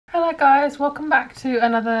Hi guys, welcome back to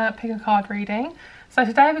another pick a card reading. So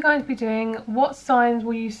today we're going to be doing what signs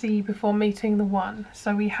will you see before meeting the one.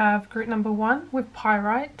 So we have group number 1 with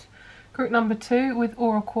pyrite, group number 2 with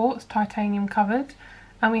aura quartz titanium covered,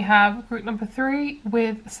 and we have group number 3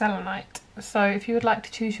 with selenite. So if you would like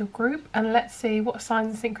to choose your group, and let's see what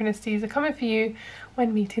signs and synchronicities are coming for you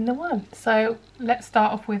when meeting the one. So let's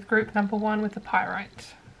start off with group number 1 with the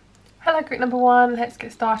pyrite. Hello group number 1, let's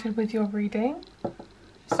get started with your reading.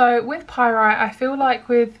 So with pyrite, I feel like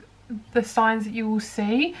with the signs that you will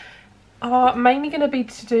see are mainly going to be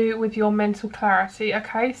to do with your mental clarity,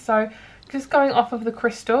 okay? So just going off of the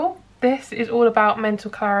crystal, this is all about mental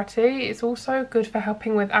clarity. It's also good for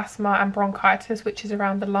helping with asthma and bronchitis, which is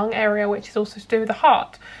around the lung area, which is also to do with the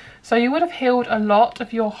heart. So you would have healed a lot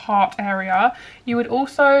of your heart area. You would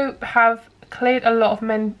also have cleared a lot of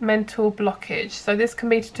mental blockage. So this can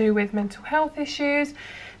be to do with mental health issues.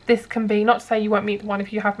 This can be, not to say you won't meet the one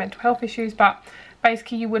if you have mental health issues, but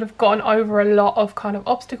basically you would have gotten over a lot of kind of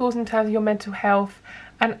obstacles in terms of your mental health.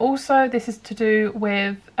 And also this is to do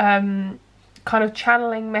with kind of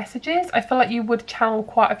channeling messages. I feel like you would channel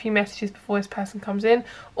quite a few messages before this person comes in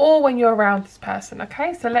or when you're around this person,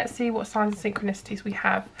 okay? So let's see what signs and synchronicities we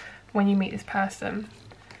have when you meet this person.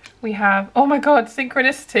 We have, oh my god,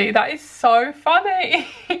 synchronicity. That is so funny.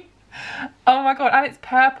 Oh my god, and it's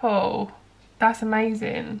purple. That's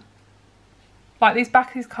amazing. Like these back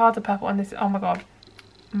of these cards are purple and this, oh my god,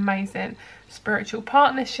 amazing. Spiritual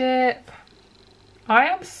partnership. I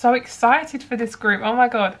am so excited for this group. Oh my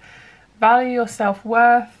god. Value your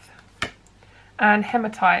self-worth. And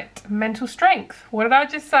hematite. Mental strength. What did I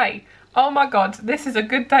just say? Oh my god, this is a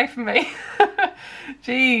good day for me.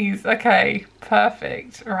 Jeez, okay,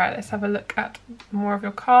 perfect. All right, let's have a look at more of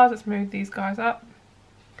your cards. Let's move these guys up.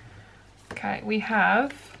 Okay, we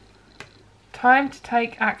have time to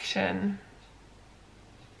take action.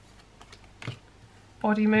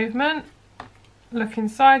 Body movement. Look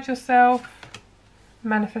inside yourself.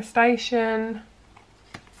 Manifestation.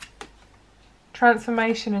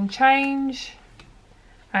 Transformation and change.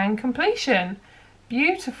 And completion.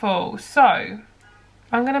 Beautiful. So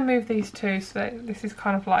I'm going to move these two so that this is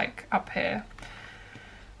kind of like up here.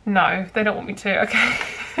 No, they don't want me to.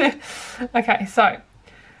 Okay. Okay, so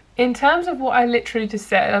in terms of what I literally just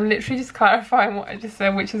said, I'm literally just clarifying what I just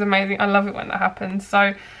said, which is amazing. I love it when that happens.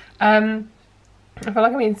 So I feel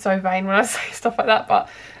like I'm being so vain when I say stuff like that,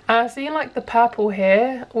 but seeing like the purple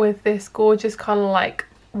here with this gorgeous kind of like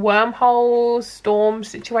wormhole storm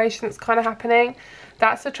situation that's kind of happening,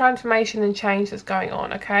 that's the transformation and change that's going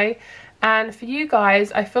on, okay? And for you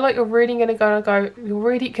guys, I feel like you're really gonna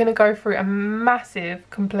go through a massive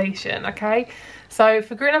completion, okay? So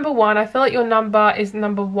for group number 1, I feel like your number is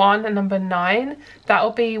number 1 and number 9.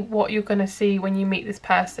 That'll be what you're gonna see when you meet this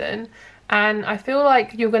person. And I feel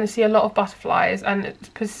like you're gonna see a lot of butterflies, and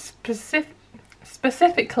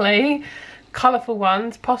specifically colourful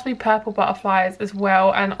ones, possibly purple butterflies as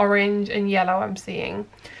well, and orange and yellow I'm seeing.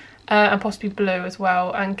 And possibly blue as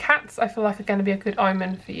well. And cats I feel like are going to be a good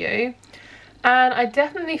omen for you. And I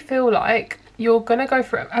definitely feel like you're going to go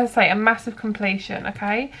through, as I say, a massive completion,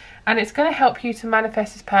 okay? And it's going to help you to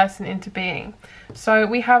manifest this person into being. So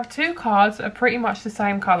we have 2 cards that are pretty much the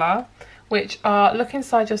same colour, which are look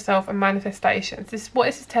inside yourself and manifestations. What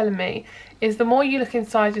this is telling me is the more you look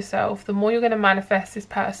inside yourself, the more you're going to manifest this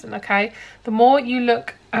person, okay? The more you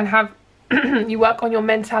look and have you work on your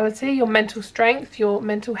mentality, your mental strength, your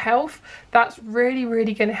mental health, that's really,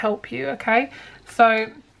 really going to help you, okay? So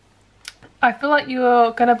I feel like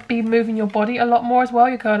you're going to be moving your body a lot more as well.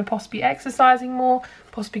 You're going to possibly be exercising more,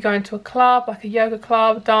 possibly going to a club, like a yoga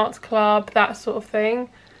club, dance club, that sort of thing.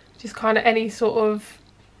 Just kind of any sort of,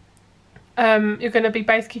 you're going to be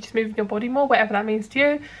basically just moving your body more, whatever that means to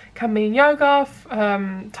you. Can mean yoga,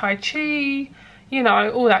 tai chi, you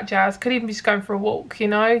know, all that jazz. Could even be just going for a walk, you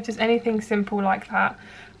know, just anything simple like that.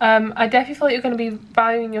 I definitely feel like you're going to be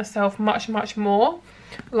valuing yourself much, much more.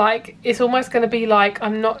 Like, it's almost going to be like,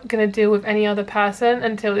 I'm not going to deal with any other person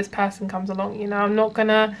until this person comes along, you know. I'm not going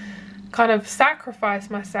to kind of sacrifice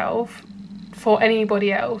myself for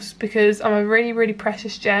anybody else because I'm a really, really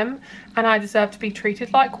precious gem and I deserve to be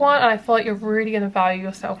treated like one. And I feel like you're really going to value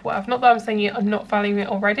your self-worth. Not that I'm saying you're not valuing it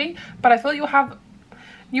already, but I feel like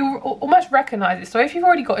you almost recognize it. So if you've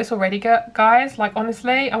already got this already, guys, like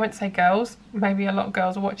honestly, I won't say girls, maybe a lot of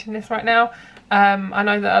girls are watching this right now. I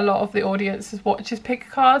know that a lot of the audience that watches pick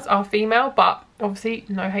cards are female, but obviously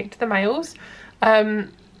no hate to the males. But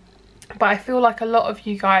I feel like a lot of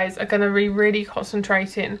you guys are going to be really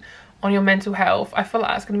concentrating on your mental health. I feel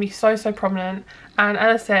like that's going to be so, so prominent. And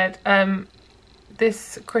as I said,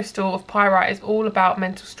 this crystal of pyrite is all about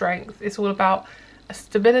mental strength. It's all about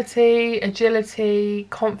stability, agility,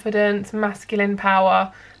 confidence, masculine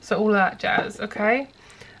power, so all of that jazz, okay?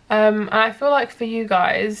 And I feel like for you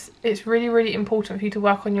guys, it's really, really important for you to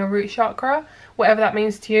work on your root chakra, whatever that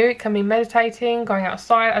means to you. It can be meditating, going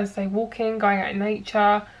outside, as I say, walking, going out in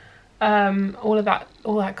nature, all of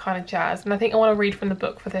that kind of jazz. And I think I want to read from the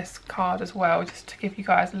book for this card as well, just to give you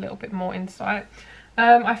guys a little bit more insight.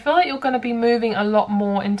 I feel like you're going to be moving a lot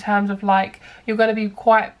more in terms of like, you're going to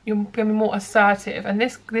be more assertive, and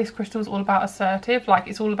this crystal is all about assertive. Like,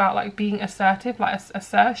 it's all about like being assertive, like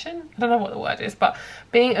assertion, I don't know what the word is, but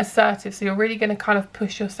being assertive. So you're really going to kind of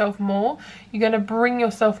push yourself more. You're going to bring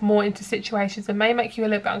yourself more into situations that may make you a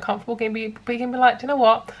little bit uncomfortable. But you can be like, do you know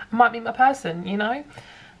what, I might meet my person, you know.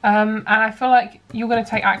 And I feel like you're going to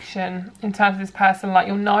take action in terms of this person. Like,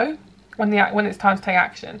 you'll know when it's time to take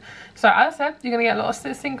action. So as I said, you're going to get a lot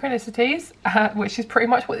of synchronicities, which is pretty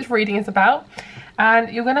much what this reading is about. And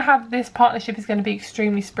you're going to have, this partnership is going to be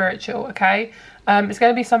extremely spiritual, okay? It's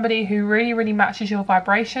going to be somebody who really, really matches your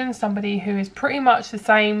vibration, somebody who is pretty much the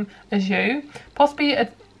same as you, possibly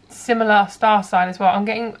a similar star sign as well. I'm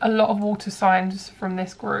getting a lot of water signs from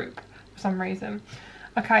this group for some reason.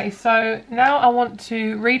 Okay, so now I want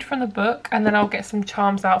to read from the book, and then I'll get some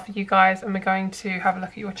charms out for you guys, and we're going to have a look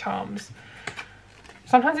at your charms.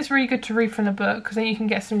 Sometimes it's really good to read from the book because then you can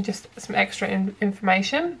get some extra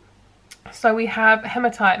information. So we have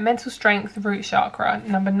hematite, mental strength, root chakra,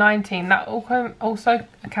 number 19. That also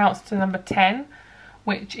accounts to number 10,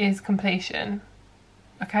 which is completion.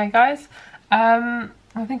 Okay, guys. I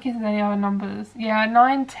think there's any other numbers. Yeah,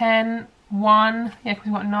 9, 10, 1. Yeah, because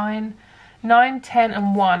we've got 9. 9, 10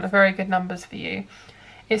 and 1 are very good numbers for you.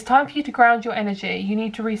 It's time for you to ground your energy. You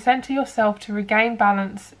need to recenter yourself to regain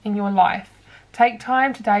balance in your life. Take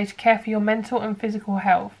time today to care for your mental and physical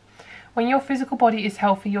health. When your physical body is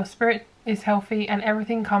healthy, your spirit is healthy and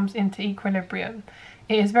everything comes into equilibrium.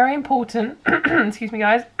 It is very important, excuse me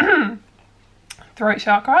guys, throat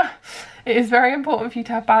chakra. It is very important for you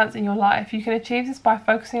to have balance in your life. You can achieve this by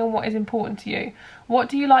focusing on what is important to you. What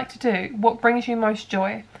do you like to do? What brings you most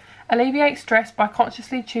joy? Alleviate stress by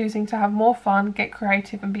consciously choosing to have more fun, get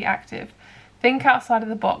creative and be active. Think outside of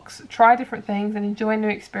the box, try different things and enjoy new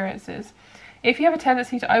experiences. If you have a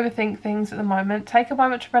tendency to overthink things at the moment, take a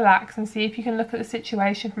moment to relax and see if you can look at the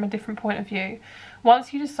situation from a different point of view.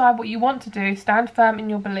 Once you decide what you want to do, stand firm in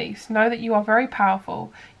your beliefs. Know that you are very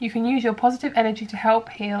powerful. You can use your positive energy to help,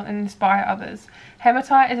 heal and inspire others.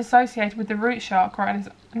 Hematite is associated with the root chakra and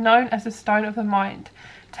is known as the stone of the mind.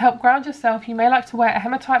 To help ground yourself, you may like to wear a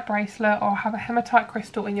hematite bracelet or have a hematite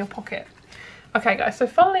crystal in your pocket. Okay guys, so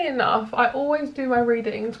funnily enough, I always do my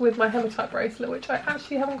readings with my hematite bracelet, which I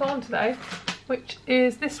actually haven't got on today, which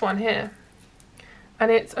is this one here. And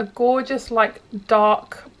it's a gorgeous, like,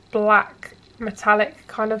 dark black metallic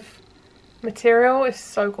kind of material. It's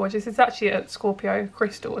so gorgeous. It's actually a Scorpio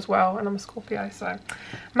crystal as well, and I'm a Scorpio, so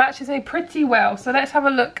matches me pretty well. So let's have a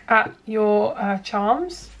look at your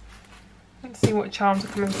charms. Let's see what charms are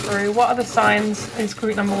coming through. What other signs is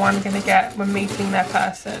group number 1 going to get when meeting their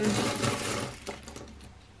person?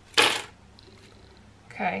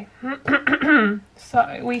 Okay.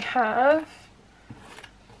 So we have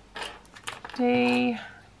D,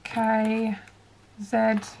 K, Z.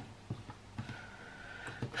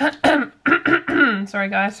 Sorry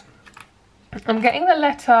guys. I'm getting the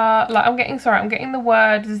letter, like I'm getting the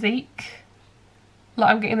word Zeke. Like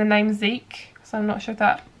I'm getting the name Zeke. So I'm not sure if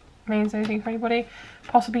that means anything for anybody.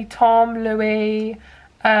 Possibly Tom, Louis,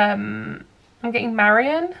 I'm getting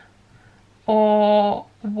Marion or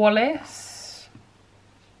Wallace.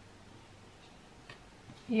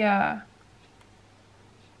 Yeah.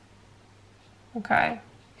 Okay.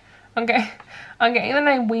 I'm getting the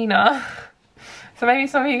name Weena. So maybe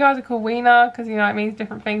some of you guys are called Weena because, you know, it means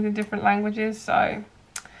different things in different languages. So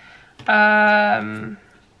I'm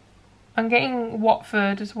getting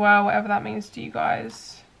Watford as well, whatever that means to you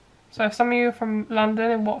guys. So if some of you are from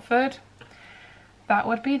London and Watford, that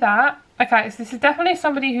would be that. Okay, so this is definitely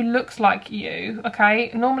somebody who looks like you, okay?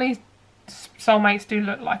 Normally soulmates do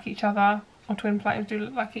look like each other, or twin flames do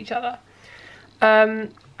look like each other.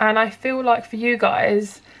 And I feel like for you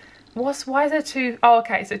guys, why is there two? Oh,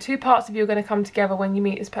 okay, so two parts of you are going to come together when you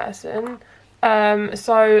meet this person.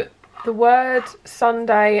 So the word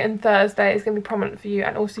Sunday and Thursday is going to be prominent for you,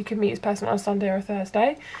 and also you can meet this person on a Sunday or a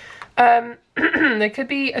Thursday. They could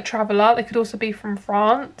be a traveller. They could also be from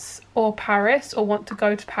France or Paris or want to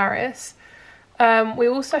go to Paris. We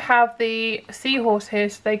also have the seahorse here,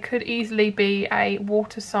 so they could easily be a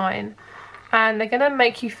water sign. and they're going to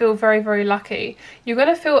make you feel very, very lucky. You're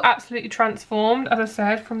going to feel absolutely transformed, as I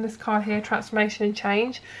said, from this card here, transformation and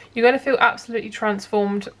change. You're going to feel absolutely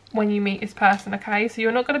transformed when you meet this person, okay? So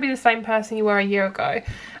you're not going to be the same person you were a year ago,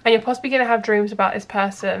 and you're possibly going to have dreams about this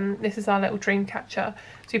person. This is our little dream catcher.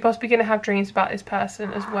 So you're possibly going to have dreams about this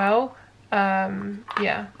person as well.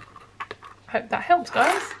 Yeah, hope that helps,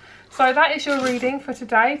 guys. So that is your reading for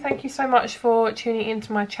today. Thank you so much for tuning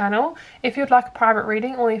into my channel. If you'd like a private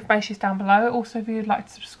reading, all the information is down below. Also, if you'd like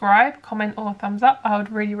to subscribe, comment or a thumbs up, I would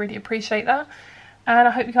really, really appreciate that. And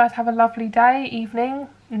I hope you guys have a lovely day, evening,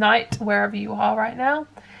 night, wherever you are right now.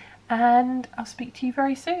 And I'll speak to you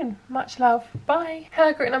very soon. Much love. Bye.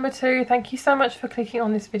 Hello, group number 2. Thank you so much for clicking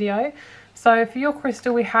on this video. So for your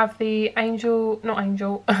crystal, we have the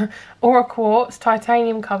Aura Quartz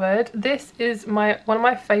titanium covered. This is one of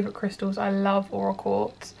my favourite crystals. I love Aura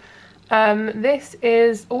Quartz. This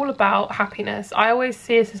is all about happiness. I always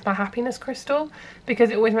see this as my happiness crystal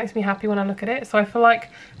because it always makes me happy when I look at it. So I feel like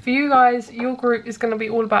for you guys, your group is going to be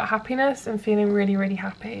all about happiness and feeling really, really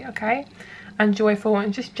happy, okay? And joyful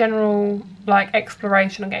and just general like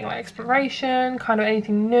exploration, again, like exploration, kind of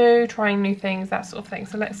anything new, trying new things, that sort of thing.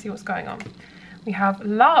 So let's see what's going on. We have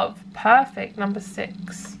love, perfect, number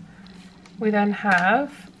 6. We then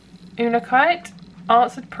have Unakite,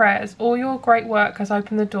 answered prayers. All your great work has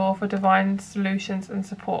opened the door for divine solutions and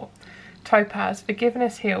support. Topaz,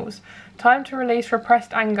 forgiveness heals. Time to release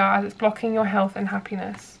repressed anger as it's blocking your health and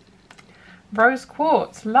happiness. Rose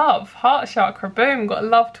Quartz, love, heart chakra, boom, got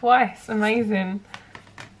love twice, amazing.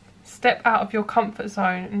 Step out of your comfort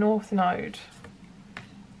zone, North Node.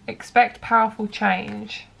 Expect powerful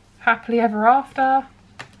change. Happily ever after,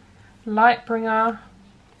 Lightbringer,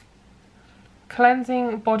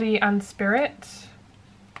 cleansing body and spirit.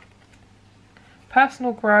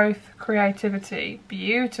 Personal growth, creativity,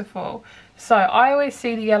 beautiful. So I always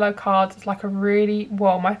see the yellow cards as like a really,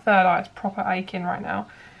 well, my third eye is proper aching right now.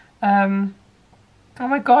 Oh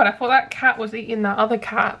my god, I thought that cat was eating that other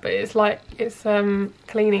cat, but it's like it's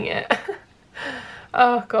cleaning it.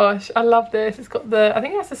 Oh gosh, I love this. It's got the, I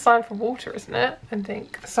think that's a sign for water, isn't it? I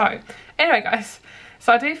think so. Anyway guys,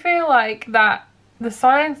 so I do feel like that the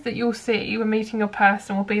signs that you'll see when meeting your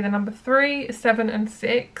person will be the number 3, 7 and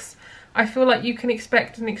 6. I feel like you can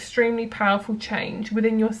expect an extremely powerful change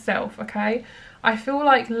within yourself, okay? I feel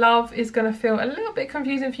like love is going to feel a little bit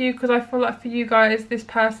confusing for you because I feel like for you guys, this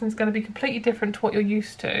person's going to be completely different to what you're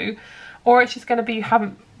used to. Or it's just going to be you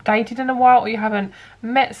haven't dated in a while, or you haven't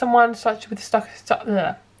met someone with such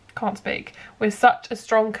a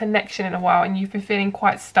strong connection in a while, and you've been feeling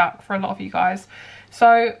quite stuck for a lot of you guys.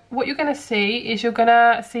 So what you're going to see is you're going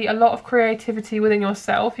to see a lot of creativity within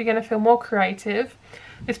yourself. You're going to feel more creative.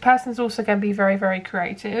 This person's also going to be very, very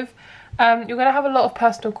creative. You're going to have a lot of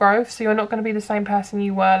personal growth, so you're not going to be the same person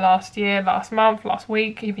you were last year, last month, last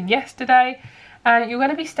week, even yesterday. And you're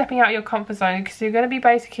going to be stepping out of your comfort zone because you're going to be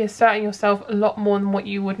basically asserting yourself a lot more than what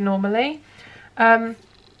you would normally.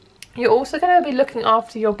 You're also going to be looking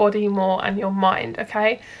after your body more and your mind,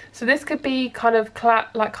 okay? So this could be kind of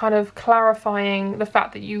clarifying the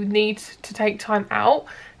fact that you need to take time out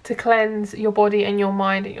to cleanse your body and your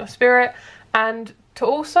mind and your spirit, and to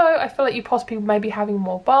also, I feel like you possibly maybe having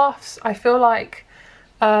more baths. I feel like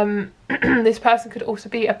this person could also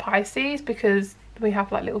be a Pisces because we have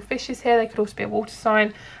like little fishes here. They could also be a water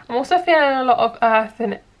sign. I'm also feeling a lot of earth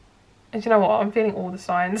and you know what? I'm feeling all the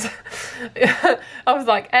signs. I was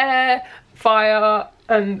like air, fire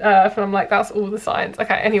and earth, and I'm like, that's all the signs.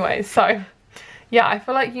 Okay, anyway, so yeah, I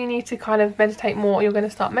feel like you need to kind of meditate more. You're going to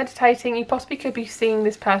start meditating. You possibly could be seeing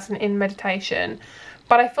this person in meditation.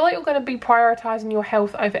 But I feel like you're going to be prioritising your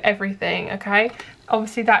health over everything, okay?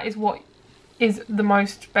 Obviously, that is what is the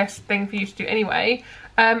best thing for you to do anyway.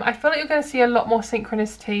 I feel like you're going to see a lot more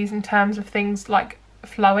synchronicities in terms of things like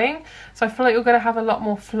flowing. So I feel like you're going to have a lot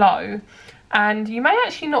more flow. And you may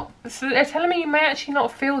actually not... So they're telling me you may actually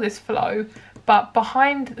not feel this flow. But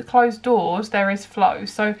behind the closed doors, there is flow.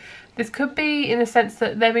 So this could be in the sense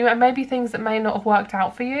that there may be things that may not have worked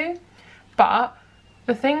out for you. But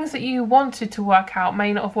the things that you wanted to work out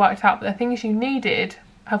may not have worked out, but the things you needed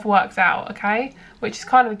have worked out, okay? Which is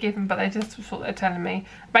kind of a given, but that's what they're telling me.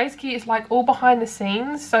 Basically, it's like all behind the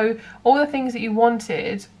scenes, so all the things that you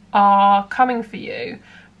wanted are coming for you,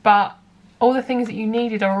 but all the things that you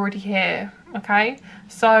needed are already here, okay?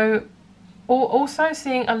 So also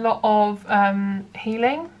seeing a lot of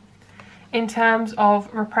healing in terms of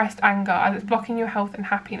repressed anger as it's blocking your health and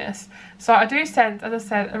happiness. So I do sense, as I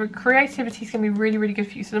said, creativity is going to be really, really good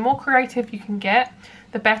for you. So the more creative you can get,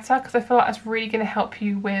 the better, because I feel like that's really going to help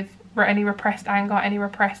you with any repressed anger, any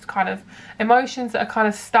repressed kind of emotions that are kind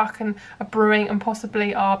of stuck and are brewing and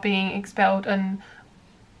possibly are being expelled and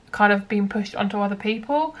kind of being pushed onto other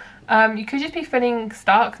people. You could just be feeling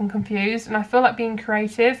stuck and confused, and I feel like being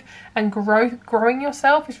creative and growing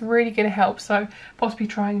yourself is really going to help. So possibly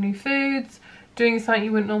trying new foods, doing something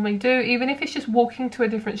you wouldn't normally do, even if it's just walking to a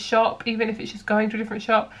different shop, even if it's just going to a different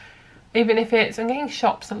shop, even if it's, I'm getting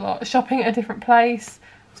shops a lot, shopping at a different place,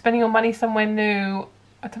 spending your money somewhere new.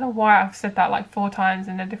 I don't know why I've said that like 4 times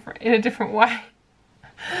in a different way.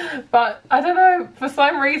 But I don't know, for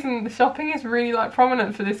some reason the shopping is really like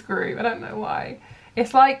prominent for this group. I don't know why.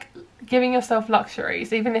 It's like giving yourself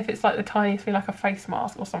luxuries, even if it's like the tiniest thing, like a face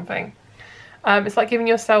mask or something. It's like giving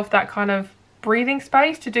yourself that kind of breathing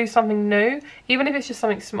space to do something new, even if it's just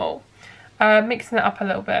something small. Mixing it up a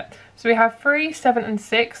little bit. So we have 3, 7 and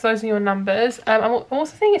 6. Those are your numbers. I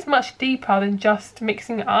also think it's much deeper than just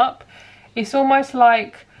mixing it up. It's almost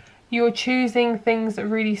like you're choosing things that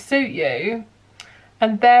really suit you,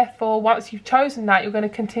 and therefore once you've chosen that, you're going to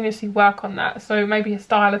continuously work on that. So maybe a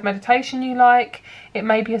style of meditation you like, it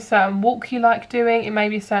may be a certain walk you like doing, it may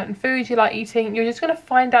be a certain food you like eating. You're just going to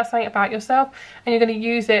find out something about yourself and you're going to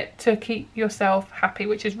use it to keep yourself happy,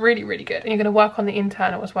 which is really, really good. And you're going to work on the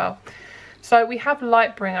internal as well. So we have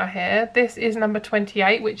Lightbringer here. This is number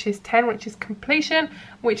 28, which is 10, which is completion,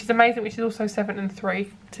 which is amazing, which is also 7 and 3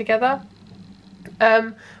 together.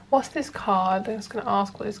 What's this card? I'm just going to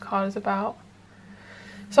ask what this card is about.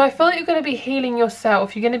 So I feel like you're going to be healing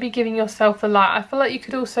yourself. You're going to be giving yourself the light. I feel like you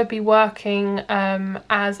could also be working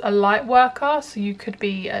as a light worker. So you could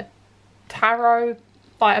be a tarot,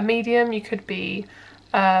 like a medium. You could be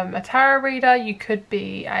a tarot reader. You could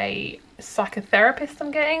be a psychotherapist,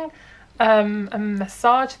 I'm getting. A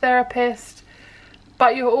massage therapist.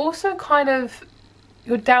 But you're also kind of,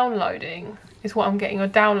 you're downloading is what I'm getting. You're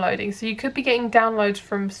downloading. So you could be getting downloads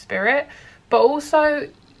from spirit, but also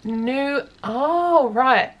new, oh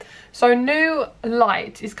right, so new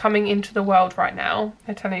light is coming into the world right now.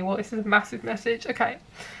 I tell you what, this is a massive message. Okay.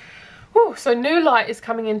 Whew, so new light is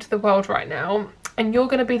coming into the world right now, and you're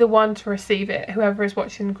going to be the one to receive it, whoever is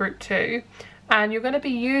watching group 2, and you're going to be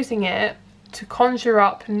using it to conjure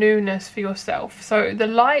up newness for yourself. So the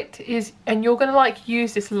light is, and you're going to like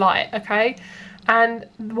use this light, okay? And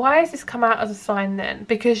why has this come out as a sign then?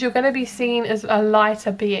 Because you're going to be seen as a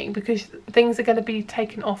lighter being, because things are going to be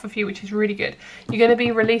taken off of you, which is really good. You're going to be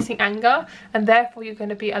releasing anger, and therefore you're going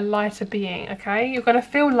to be a lighter being, okay? You're going to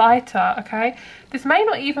feel lighter, okay? This may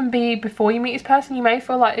not even be before you meet this person. You may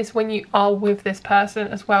feel like it's when you are with this person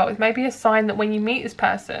as well. It may be a sign that when you meet this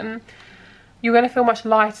person, you're going to feel much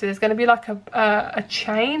lighter. There's going to be like a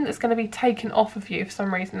chain that's going to be taken off of you for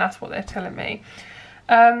some reason. That's what they're telling me.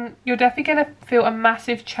 You're definitely going to feel a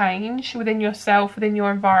massive change within yourself, within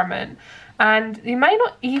your environment, and you may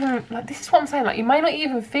not even, like, this is what I'm saying, like, you may not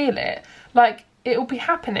even feel it, like, it will be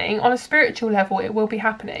happening on a spiritual level. It will be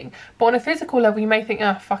happening, but on a physical level you may think,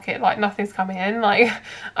 oh fuck it, like nothing's coming in, like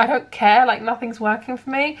I don't care, like nothing's working for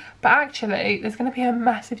me. But actually there's going to be a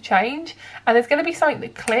massive change, and there's going to be something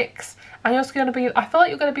that clicks, and you're just going to be, I feel like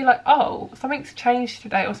you're going to be like, oh, something's changed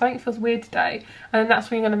today, or something feels weird today, and then that's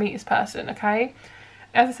when you're going to meet this person, okay?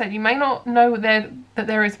 As I said, you may not know that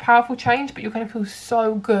there is powerful change, but you're going to feel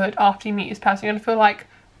so good after you meet this person. You're going to feel like,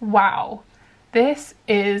 wow, this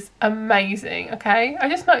is amazing, okay? I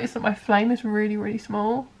just noticed that my flame is really, really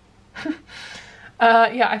small.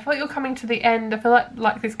 Yeah, I feel like you're coming to the end. I feel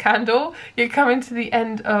like this candle, you're coming to the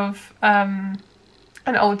end of an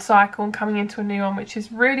old cycle and coming into a new one, which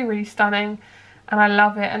is really, really stunning, and I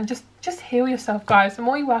love it. And just heal yourself, guys. The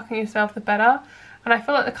more you work on yourself, the better. And I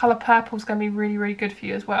feel like the colour purple is going to be really, really good for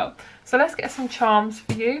you as well. So let's get some charms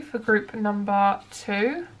for you for group number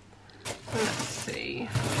 2. Let's see.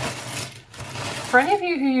 For any of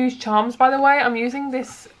you who use charms, by the way, I'm using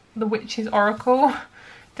the Witch's Oracle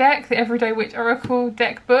deck, the Everyday Witch Oracle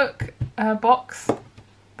deck book, book box,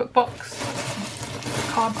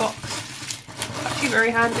 card box. It's actually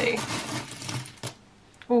very handy.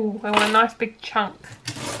 Ooh, I want a nice big chunk.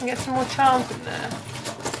 And get some more charms in there.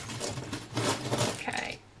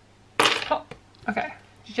 Pop. Okay.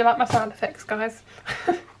 Did you like my sound effects, guys?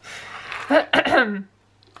 I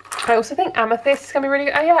also think amethyst is going to be really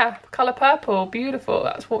good. Oh yeah, colour purple. Beautiful.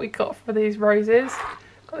 That's what we got for these roses.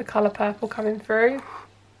 Got the colour purple coming through.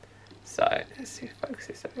 So, let's see if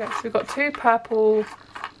focuses. Okay, so we've got two purple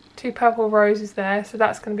roses there. So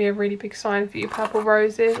that's going to be a really big sign for you. Purple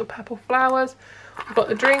roses or purple flowers. We've got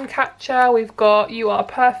the dream catcher. We've got you are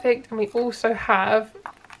perfect. And we also have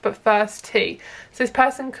but first tea. So this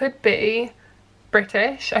person could be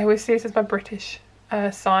British. I always see this as my British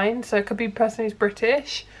sign. So it could be a person who's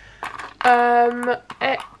British.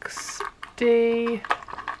 X, D,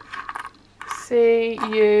 C,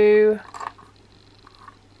 U.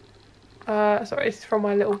 Sorry, this is from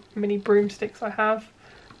my little mini broomsticks I have.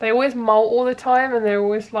 They always molt all the time and they're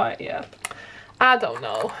always like, yeah, I don't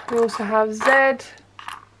know. We also have Z,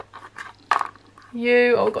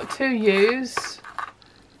 U. Oh, we've got 2 U's.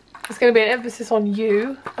 There's going to be an emphasis on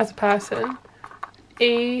you as a person.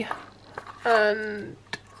 E and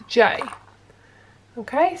J.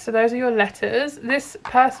 Okay, so those are your letters. This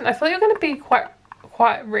person, I feel like you're going to be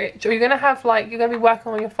quite rich, or you're going to have like, you're going to be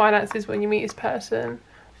working on your finances when you meet this person,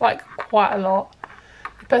 like quite a lot.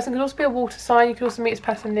 The person could also be a water sign. You could also meet this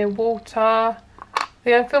person near water.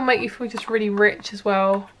 They're going to make you feel just really rich as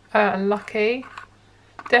well, and lucky.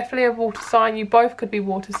 Definitely a water sign. You both could be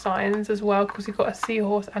water signs as well, because you've got a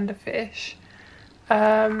seahorse and a fish.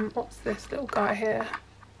 What's this little guy here?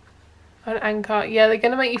 An anchor. Yeah, they're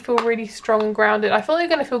going to make you feel really strong and grounded. I feel like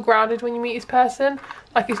you're going to feel grounded when you meet this person.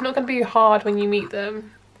 Like, it's not going to be hard when you meet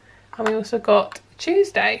them. And we also got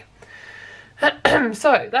Tuesday.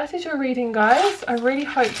 So that is your reading, guys. I really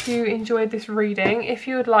hope you enjoyed this reading. If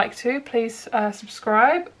you would like to, please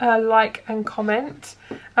subscribe, like and comment.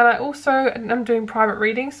 And I also am doing private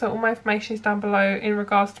readings, so all my information is down below in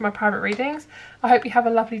regards to my private readings. I hope you have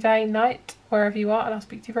a lovely day, night, wherever you are, and I'll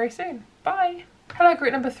speak to you very soon. Bye. Hello,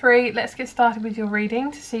 group number 3. Let's get started with your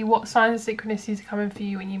reading to see what signs and synchronicities are coming for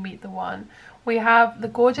you when you meet the one. We have the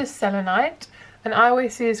gorgeous selenite, and I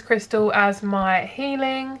always see this crystal as my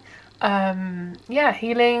healing,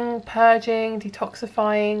 healing, purging,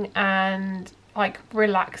 detoxifying and like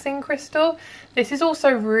relaxing crystal. This is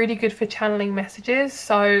also really good for channeling messages.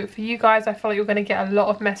 So for you guys, I feel like you're going to get a lot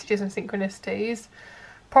of messages and synchronicities,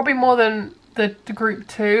 probably more than the group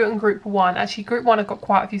 2 and group 1. Actually, group 1 I've got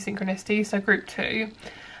quite a few synchronicities, so group 2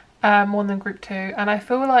 more than group 2. And I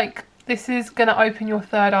feel like this is going to open your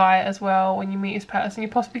third eye as well when you meet this person.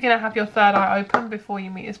 You're possibly going to have your third eye open before you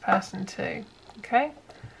meet this person too. Okay,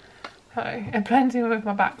 so and blending with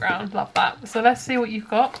my background, love that. So let's see what you've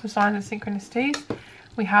got for signs and synchronicities.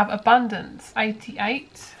 We have abundance,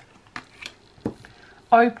 88.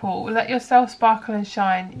 Opal, let yourself sparkle and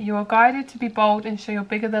shine. You are guided to be bold and show your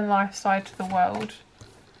bigger than life side to the world.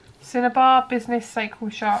 Cinnabar, business,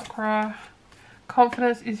 sacral chakra.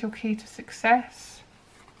 Confidence is your key to success.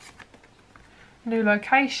 New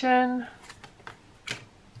location.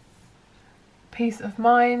 Peace of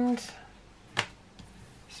mind.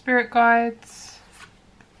 Spirit guides.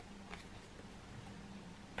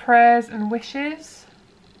 Prayers and wishes.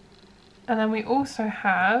 And then we also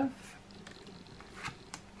have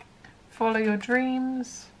follow your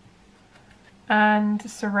dreams and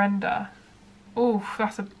surrender. Oof,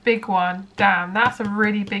 that's a big one. Damn, that's a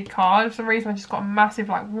really big card. For some reason I just got a massive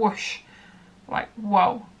like whoosh, like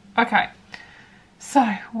whoa. Okay,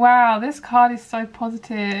 so wow, this card is so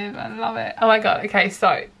positive. I love it. Oh my god. Okay,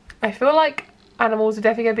 so I feel like animals are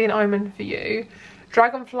definitely going to be an omen for you.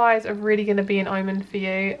 Dragonflies are really going to be an omen for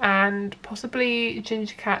you, and possibly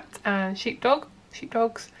ginger cats and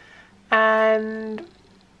sheepdogs and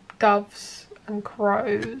doves and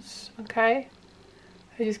crows. Okay,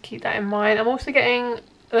 so just keep that in mind. I'm also getting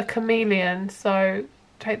the chameleon, so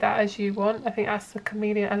take that as you want. I think that's the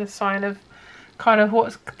chameleon as a sign of kind of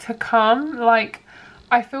what's to come. Like,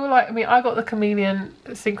 I feel like, I mean, I got the chameleon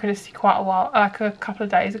synchronicity quite a while, like a couple of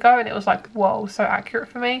days ago, and it was like, whoa, so accurate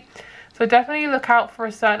for me. So definitely look out for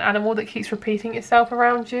a certain animal that keeps repeating itself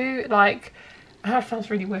around you. Like, that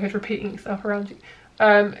sounds really weird, repeating itself around you.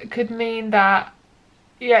 It could mean that,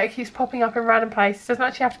 yeah, it keeps popping up in random places. It doesn't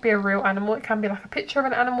actually have to be a real animal. It can be like a picture of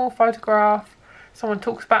an animal, photograph, someone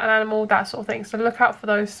talks about an animal, that sort of thing. So look out for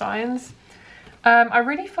those signs. I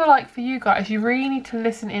really feel like for you guys, you really need to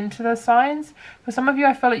listen into those signs. For some of you,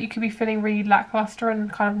 I feel like you could be feeling really lackluster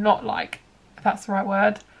and kind of not like, if that's the right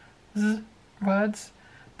word, words.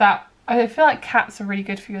 That I feel like cats are really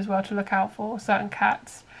good for you as well to look out for, certain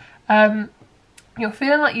cats. You're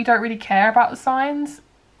feeling like you don't really care about the signs.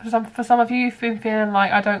 For some of you, you've been feeling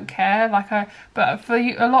like I don't care, but for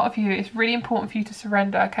you, a lot of you, it's really important for you to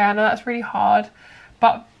surrender. Okay, I know that's really hard,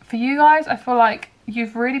 but for you guys, I feel like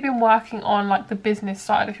you've really been working on like the business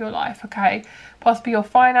side of your life. Okay, possibly your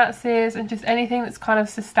finances and just anything that's kind of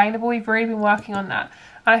sustainable. You've really been working on that,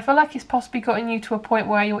 and I feel like it's possibly gotten you to a point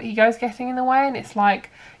where your ego's getting in the way, and it's like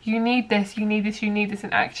you need this, you need this, you need this,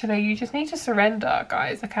 and actually you just need to surrender,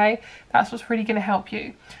 guys. Okay, that's what's really going to help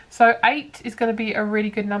you. So 8 is going to be a really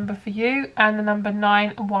good number for you, and the number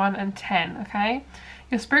 9, 1 and 10. Okay,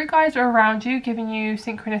 your spirit guides are around you giving you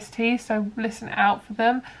synchronicity, so listen out for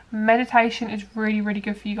them. Meditation is really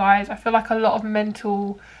good for you guys. I feel like a lot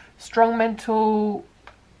of strong mental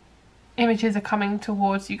images are coming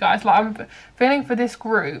towards you guys. Like, I'm feeling for this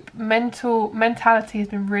group, mentality has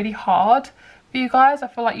been really hard for you guys. I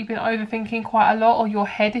feel like you've been overthinking quite a lot, or your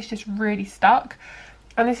head is just really stuck.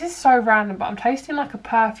 And this is so random, but I'm tasting like a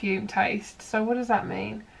perfume taste. So what does that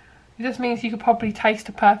mean? It just means you could probably taste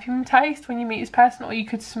a perfume taste when you meet this person, or you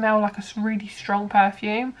could smell like a really strong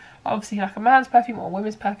perfume. Obviously like a man's perfume or a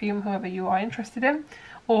women's perfume, whoever you are interested in.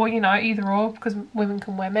 Or, you know, either or, because women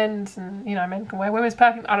can wear men's and, you know, men can wear women's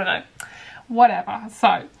perfume. I don't know. Whatever. So,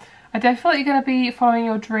 I definitely feel like you're going to be following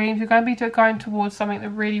your dreams. You're going to be going towards something that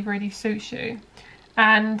really, really suits you.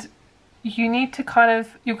 And you need to kind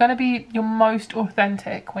of, you're going to be your most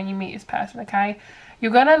authentic when you meet this person, okay?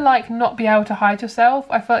 You're going to, like, not be able to hide yourself.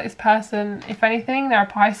 I feel like this person, if anything, they're a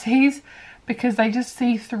Pisces, because they just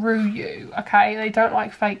see through you, okay? They don't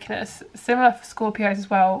like fakeness. Similar for Scorpios as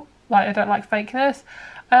well. Like, they don't like fakeness.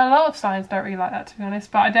 And a lot of signs don't really like that, to be honest.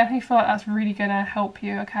 But I definitely feel like that's really going to help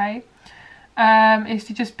you, okay? Is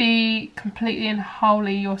to just be completely and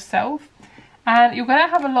wholly yourself. And you're going to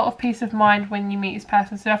have a lot of peace of mind when you meet this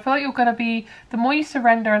person. So I feel like you're going to be, the more you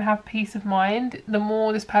surrender and have peace of mind, the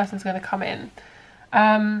more this person's going to come in.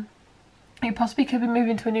 You possibly could be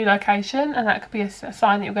moving to a new location, and that could be a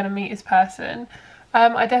sign that you're going to meet this person.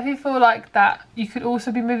 I definitely feel like that you could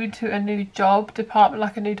also be moving to a new job department,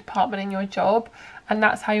 like a new department in your job, and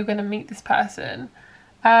that's how you're going to meet this person.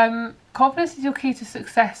 Confidence is your key to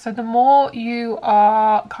success. So the more you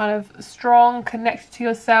are kind of strong, connected to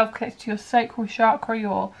yourself, connected to your sacral chakra,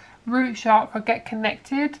 your root chakra, get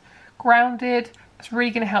connected, grounded, that's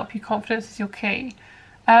really going to help you. Confidence is your key.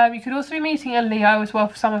 You could also be meeting a Leo as well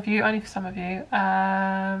for some of you, only for some of you.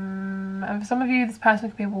 And for some of you, this person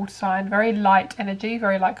could be a water sign, very light energy,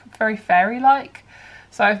 very fairy-like.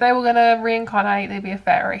 So if they were going to reincarnate, they'd be a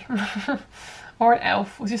fairy. Or an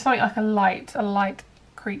elf, or just something like a light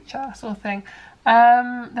creature sort of thing.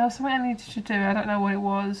 There was something I needed to do. I don't know what it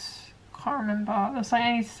was. Can't remember. There was something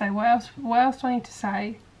I needed to say. What else do I need to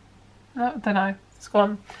say? No, I don't know. It's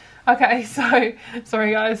gone. Okay, so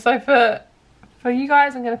sorry guys. So for you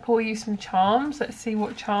guys, I'm going to pull you some charms. Let's see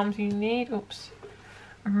what charms you need. Oops,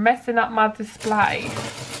 I'm messing up my display.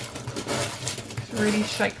 Let's really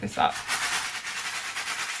shake this up.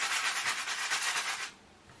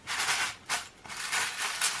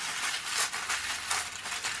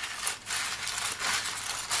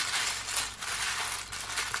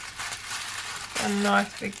 A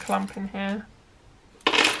nice big clump in here.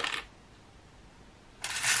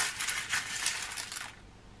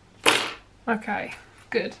 Okay,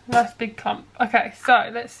 good. Nice big clump. Okay, so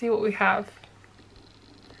let's see what we have.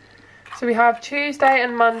 So we have Tuesday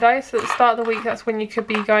and Monday. So at the start of the week, that's when you could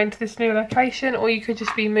be going to this new location, or you could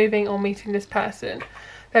just be moving or meeting this person.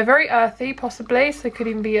 They're very earthy, possibly, so it could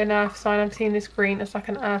even be an earth sign. I'm seeing this green. It's like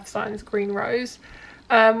an earth sign, this green rose.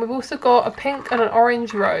 We've also got a pink and an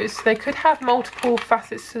orange rose. So they could have multiple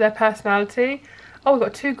facets to their personality. Oh, we've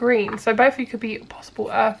got two greens. So both of you could be possible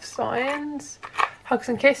earth signs. Hugs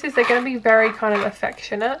and kisses. They're going to be very kind of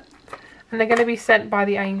affectionate. And they're going to be sent by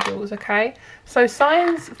the angels, okay? So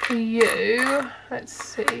signs for you. Let's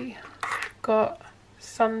see. Got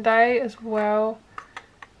Sunday as well.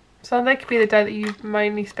 Sunday could be the day that you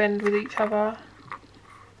mainly spend with each other.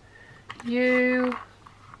 U,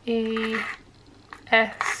 E,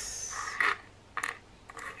 S,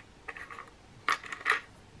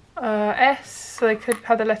 S, so they could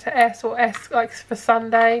have the letter S or S like for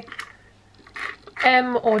Sunday,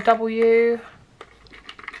 M or W,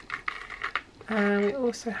 and we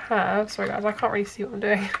also have, sorry guys, I can't really see what I'm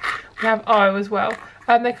doing, we have O as well.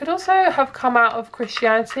 They could also have come out of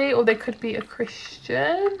Christianity, or they could be a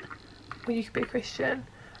Christian, or you could be a Christian.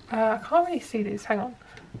 I can't really see these, hang on,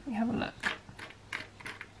 let me have a look.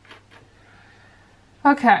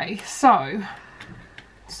 Okay, so,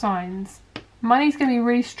 signs. Money's going to be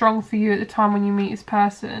really strong for you at the time when you meet this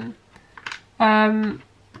person.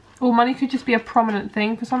 Or money could just be a prominent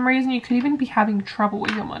thing. For some reason, you could even be having trouble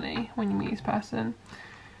with your money when you meet this person.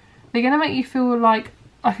 They're going to make you feel like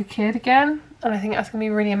a kid again. And I think that's going to be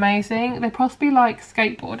really amazing. They possibly like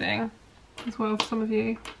skateboarding as well for some of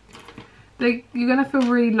you. You're going to feel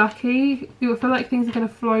really lucky. You'll feel like things are going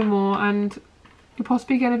to flow more, and you're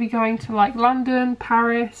possibly going to be going to like London,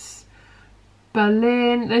 Paris,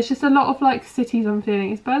 Berlin. There's just a lot of like cities I'm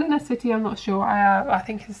feeling. Is Berlin a city? I'm not sure. I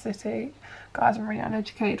think it's a city. Guys, I'm really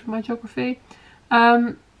uneducated with my geography.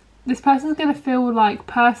 This person's going to feel like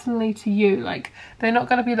personally to you. Like they're not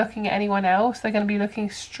going to be looking at anyone else. They're going to be looking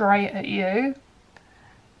straight at you.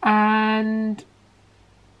 And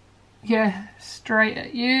yeah, straight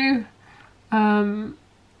at you.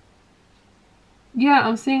 Yeah,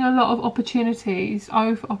 I'm seeing a lot of opportunities,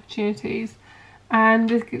 opportunities. and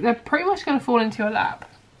they're pretty much going to fall into your lap.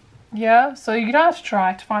 Yeah, so you don't have to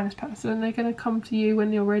try to find this person. They're going to come to you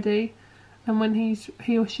when you're ready and when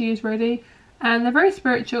he or she is ready. And they're very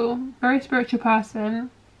spiritual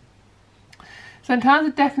person. So in terms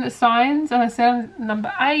of definite signs, as I said,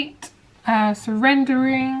 number 8,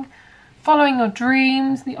 surrendering, following your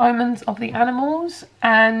dreams, the omens of the animals,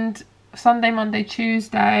 and Sunday, Monday,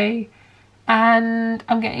 Tuesday, and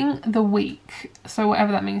I'm getting the week. So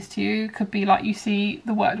whatever that means to you, could be like you see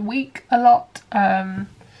the word week a lot,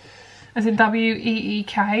 as in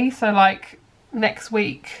W-E-E-K, so like next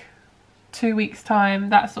week, 2 weeks time,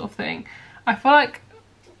 that sort of thing. I feel like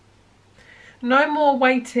no more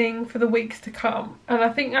waiting for the weeks to come, and I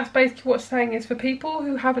think that's basically what it's saying is for people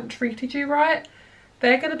who haven't treated you right,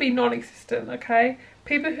 they're going to be non-existent, okay?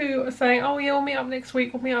 People who are saying, oh yeah, we'll meet up next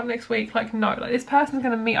week, like no, like this person's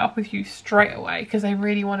going to meet up with you straight away because they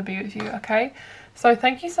really want to be with you, okay? So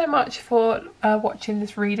thank you so much for watching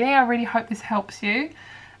this reading. I really hope this helps you,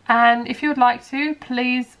 and if you would like to,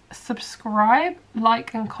 please subscribe,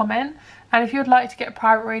 like and comment. And if you would like to get a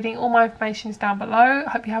private reading, all my information is down below. I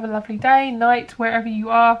hope you have a lovely day, night, wherever you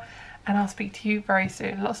are, and I'll speak to you very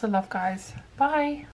soon. Lots of love, guys. Bye.